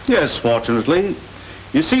 Yes, fortunately.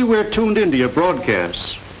 You see, we're tuned into your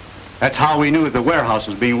broadcasts. That's how we knew the warehouse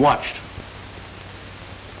was being watched.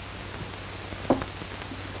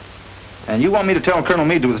 And you want me to tell Colonel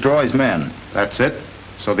Meade to withdraw his men? That's it.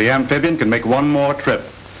 So the amphibian can make one more trip.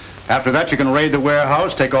 After that, you can raid the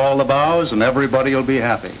warehouse, take all the bows, and everybody will be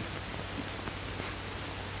happy.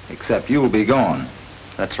 Except you'll be gone.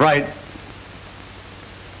 That's right.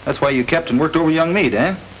 That's why you kept and worked over young Meade,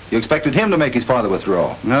 eh? You expected him to make his father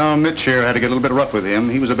withdraw. No, Mitch here had to get a little bit rough with him.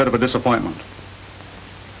 He was a bit of a disappointment.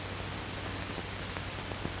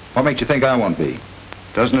 What makes you think I won't be?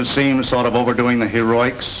 Doesn't it seem sort of overdoing the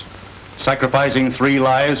heroics? Sacrificing 3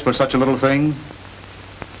 lives for such a little thing?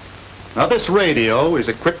 Now, this radio is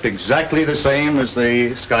equipped exactly the same as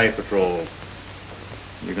the Sky Patrol.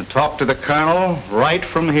 You can talk to the Colonel right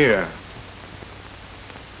from here.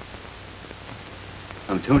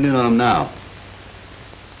 I'm tuned in on him now.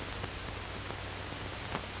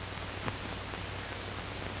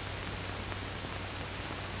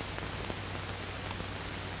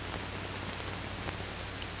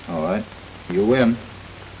 All right. You win.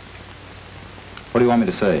 What do you want me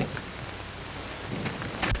to say?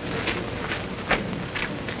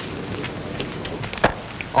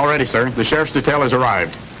 All ready, sir. The sheriff's detail has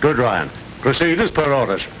arrived. Good, Ryan. Proceed as per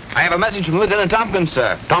orders. I have a message from Lieutenant Tompkins,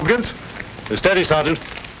 sir. Tompkins? Steady, Sergeant.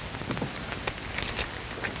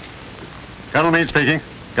 Colonel Meade speaking.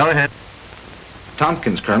 Go ahead.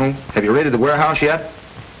 Tompkins, Colonel. Have you raided the warehouse yet?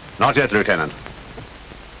 Not yet, Lieutenant.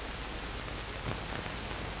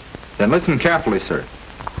 Then listen carefully, sir.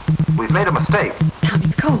 We've made a mistake.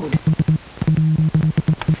 Tommy's code.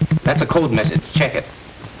 That's a code message. Check it.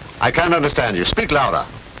 I can't understand you. Speak louder.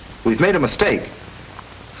 We've made a mistake.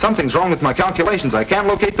 Something's wrong with my calculations. I can't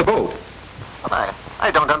locate the boat.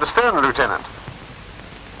 I don't understand, Lieutenant.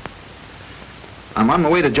 I'm on my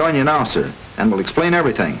way to join you now, sir, and will explain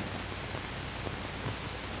everything.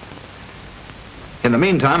 In the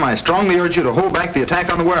meantime, I strongly urge you to hold back the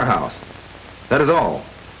attack on the warehouse. That is all.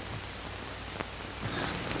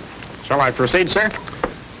 Shall I proceed, sir?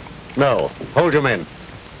 No. Hold your men.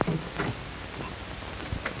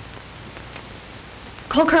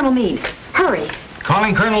 Call Colonel Meade. Hurry.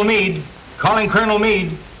 Calling Colonel Meade. Calling Colonel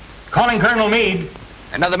Meade. Calling Colonel Meade.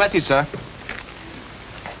 Another message, sir.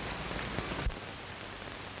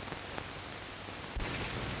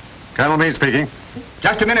 Colonel Meade speaking.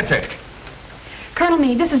 Just a minute, sir. Colonel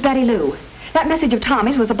Meade, this is Betty Lou. That message of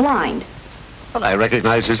Tommy's was a blind. Well, I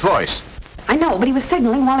recognize his voice. I know, but he was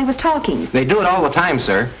signaling while he was talking. They do it all the time,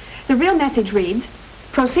 sir. The real message reads,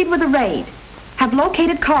 proceed with the raid. Have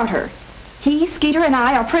located Carter. He, Skeeter, and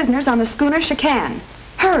I are prisoners on the schooner Chaffin.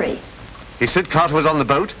 Hurry. He said Carter was on the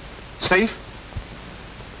boat? Safe?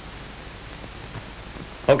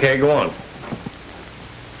 Okay, go on.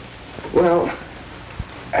 Well,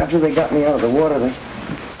 after they got me out of the water, they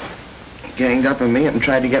ganged up on me and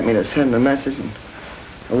tried to get me to send the message, and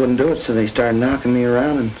I wouldn't do it, so they started knocking me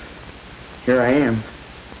around, and here I am.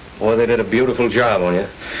 Boy, they did a beautiful job on you.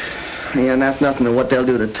 Yeah, and that's nothing to what they'll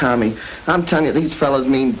do to Tommy. I'm telling you, these fellows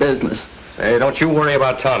mean business. Hey, don't you worry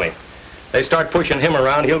about Tommy. They start pushing him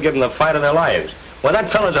around, he'll give them the fight of their lives. Well, that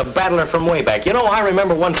fella's a battler from way back. You know, I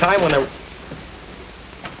remember one time when there...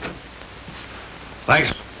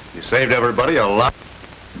 Thanks. You saved everybody a lot.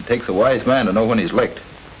 It takes a wise man to know when he's licked.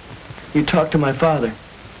 You talked to my father.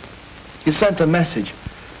 You sent a message.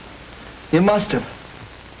 You must have.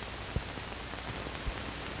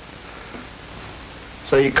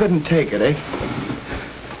 So you couldn't take it, eh?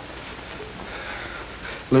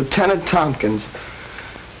 Lieutenant Tompkins.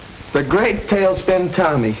 The great Tailspin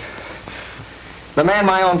Tommy. The man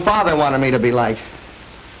my own father wanted me to be like.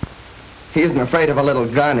 He isn't afraid of a little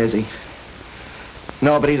gun, is he?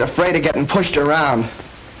 No, but he's afraid of getting pushed around.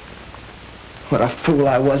 What a fool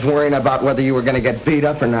I was worrying about whether you were going to get beat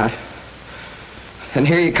up or not. And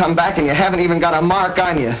here you come back and you haven't even got a mark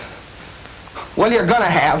on you. Well, you're going to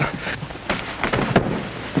have.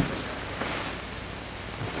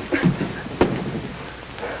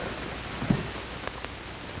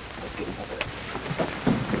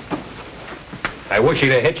 I wish he'd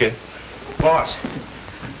have hit you. Boss,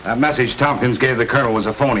 that message Tompkins gave the Colonel was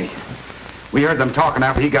a phony. We heard them talking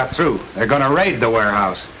after he got through. They're going to raid the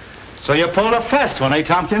warehouse. So you pulled a fast one, eh,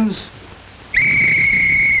 Tompkins?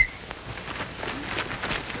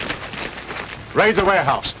 Raid the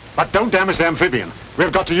warehouse, but don't damage the amphibian.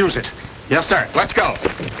 We've got to use it. Yes, sir. Let's go.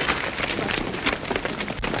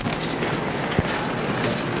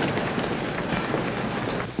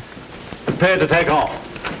 Prepare to take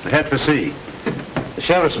off. Head for sea. The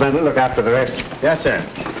sheriff's men will look after the rest. Yes, sir.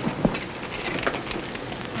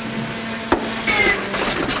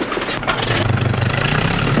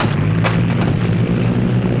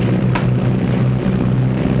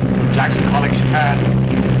 Jackson calling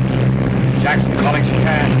Chaffin. Jackson calling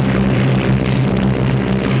Chaffin.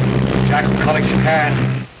 Jackson calling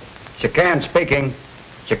Chaffin. Chaffin speaking.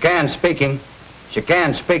 Chaffin speaking.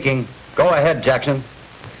 Chaffin speaking. Go ahead, Jackson.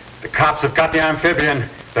 The cops have got the amphibian.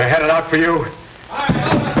 They're headed out for you.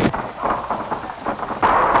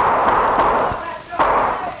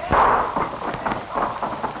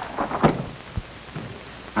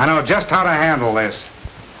 I know just how to handle this.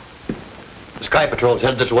 The Sky Patrol's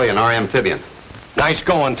headed this way in our amphibian. Nice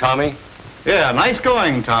going, Tommy. Yeah, nice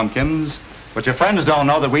going, Tompkins. But your friends don't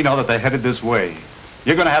know that we know that they're headed this way.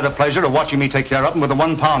 You're going to have the pleasure of watching me take care of them with a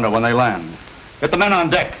 1-pounder when they land. Get the men on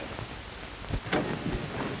deck.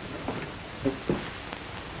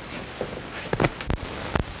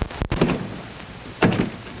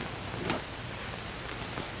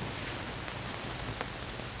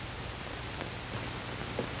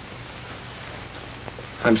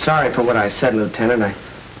 I'm sorry for what I said, Lieutenant.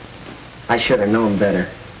 I should have known better.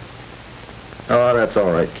 Oh, that's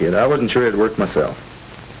all right, kid. I wasn't sure it'd work myself.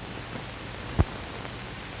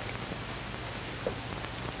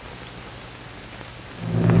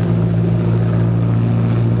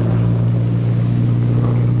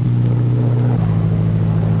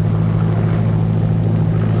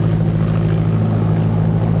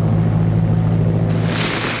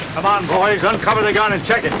 Come on, boys. Uncover the gun and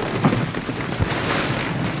check it.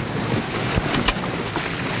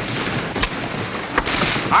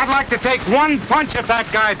 I'd like to take one punch at that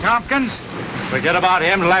guy, Tompkins. Forget about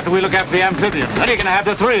him till after we look after the amphibian. Then you can have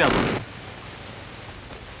the 3 of them.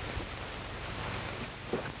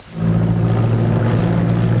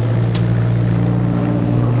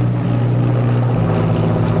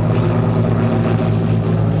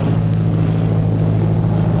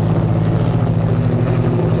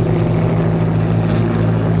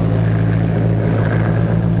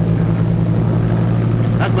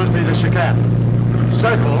 That must be the chicane.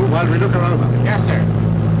 Circle while we look her over. Yes, sir.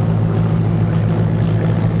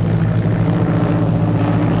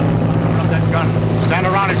 Drop that gun. Stand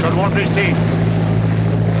around it so it won't be seen.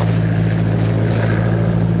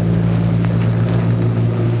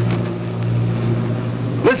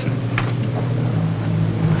 Listen.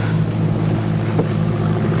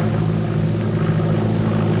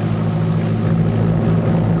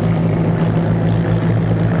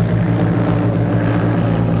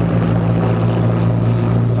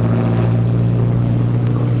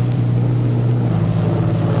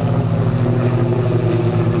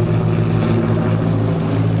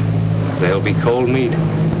 They'll be cold meat.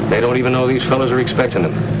 They don't even know these fellas are expecting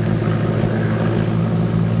them.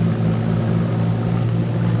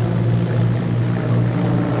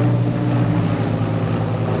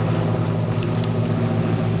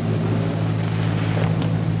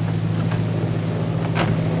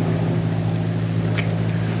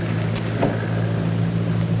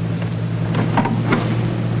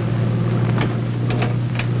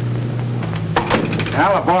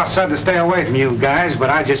 Well, the boss said to stay away from you guys, but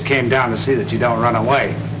I just came down to see that you don't run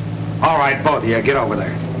away. All right, both of you, get over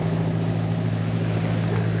there.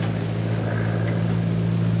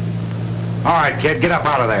 All right, kid, get up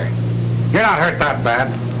out of there. You're not hurt that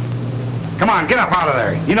bad. Come on, get up out of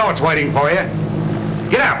there. You know what's waiting for you.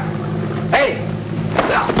 Get up. Hey!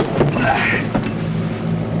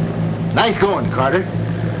 Nice going, Carter.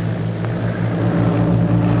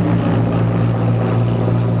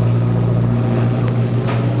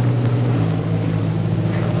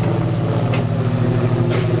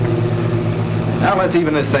 Now let's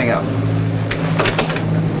even this thing up.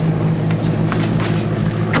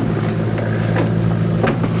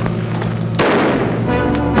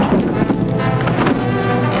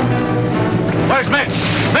 Where's Mitch?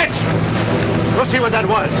 Mitch! Go see what that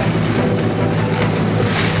was.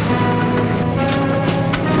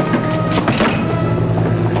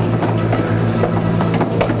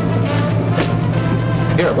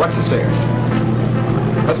 Here, watch the stairs.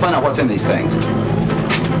 Let's find out what's in these things.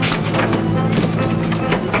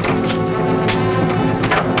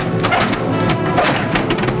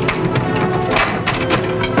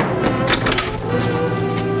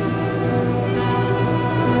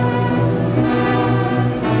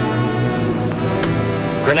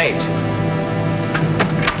 Grenades.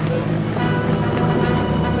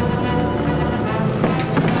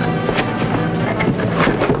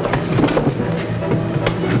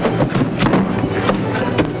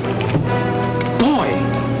 Boy,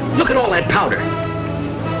 look at all that powder.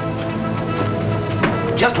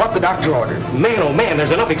 Just what the doctor ordered. Man, oh man,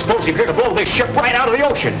 there's enough explosive here to blow this ship right out of the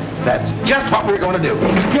ocean. That's just what we're going to do.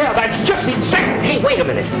 Yeah, that's just insane. Hey, wait a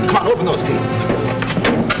minute. Come on, open those keys.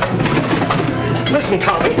 Listen,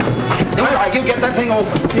 Tommy. All right, you get that thing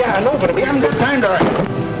open. Yeah, I know, but We haven't got time to...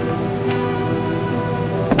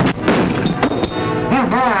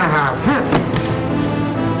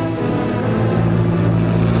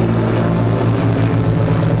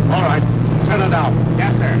 All right, settle down.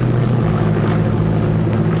 Yes, sir.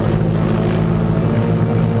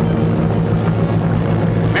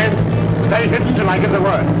 Men, stay hidden till I give the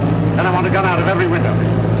word. Then I want a gun out of every window.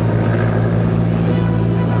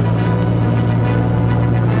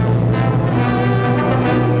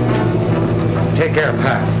 Take care,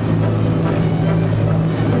 Pat.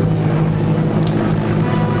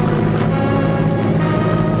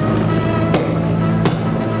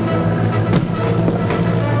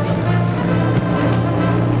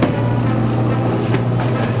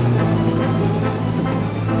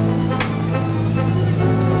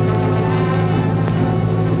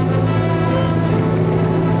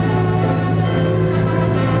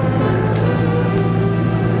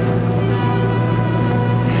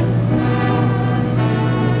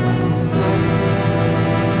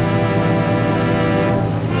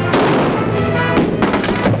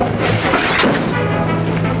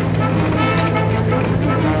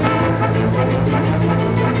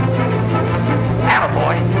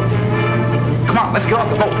 on, let's get off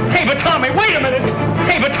the boat. Hey, but Tommy, wait a minute!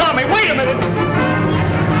 Hey, but Tommy, wait a minute!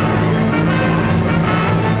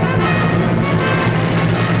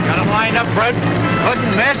 Got him lined up, Fred?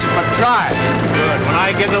 Couldn't miss, but try. Good. When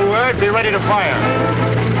I give the word, be ready to fire.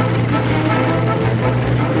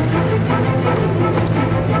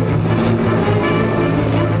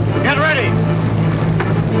 Get ready.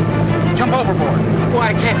 Jump overboard. Why,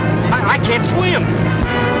 I can't swim.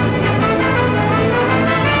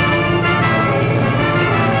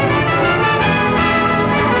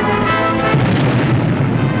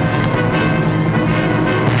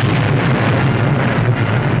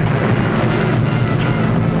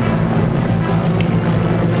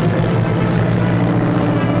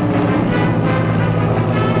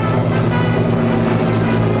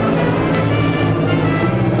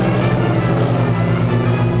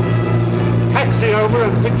 Over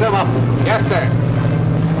and pick them up. Yes, sir.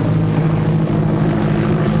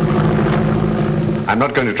 I'm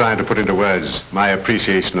not going to try to put into words my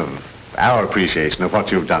appreciation of, our appreciation of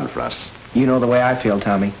what you've done for us. You know the way I feel,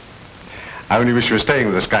 Tommy. I only wish you were staying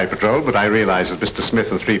with the Sky Patrol, but I realize that Mr.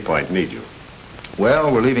 Smith and 3 Point need you.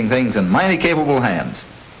 Well, we're leaving things in mighty capable hands.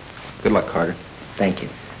 Good luck, Carter. Thank you.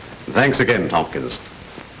 Thanks again, Tompkins.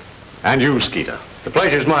 And you, Skeeter. The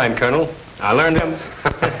pleasure's mine, Colonel. I learned him.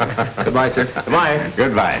 Goodbye, sir. Goodbye.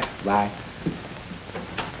 Goodbye. Bye.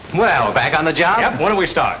 Well, back on the job? Yep, when do we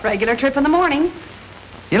start? Regular trip in the morning.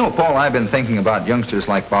 You know, Paul, I've been thinking about youngsters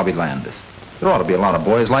like Bobby Landis. There ought to be a lot of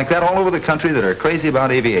boys like that all over the country that are crazy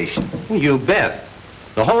about aviation. You bet.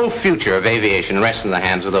 The whole future of aviation rests in the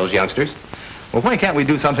hands of those youngsters. Well, why can't we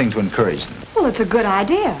do something to encourage them? Well, it's a good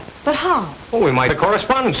idea. But how? Well, we might have a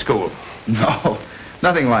correspondence school. No,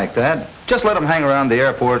 nothing like that. Just let them hang around the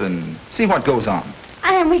airport and see what goes on.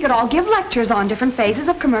 And we could all give lectures on different phases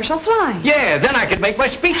of commercial flying. Yeah, then I could make my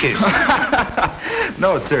speeches.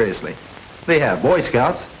 No, seriously. They have Boy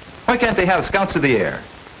Scouts. Why can't they have Scouts of the Air?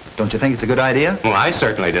 Don't you think it's a good idea? Well, I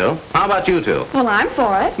certainly do. How about you two? Well, I'm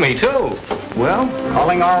for it. Me too. Well,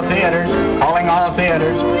 Calling all theaters. Calling all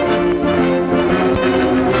theaters.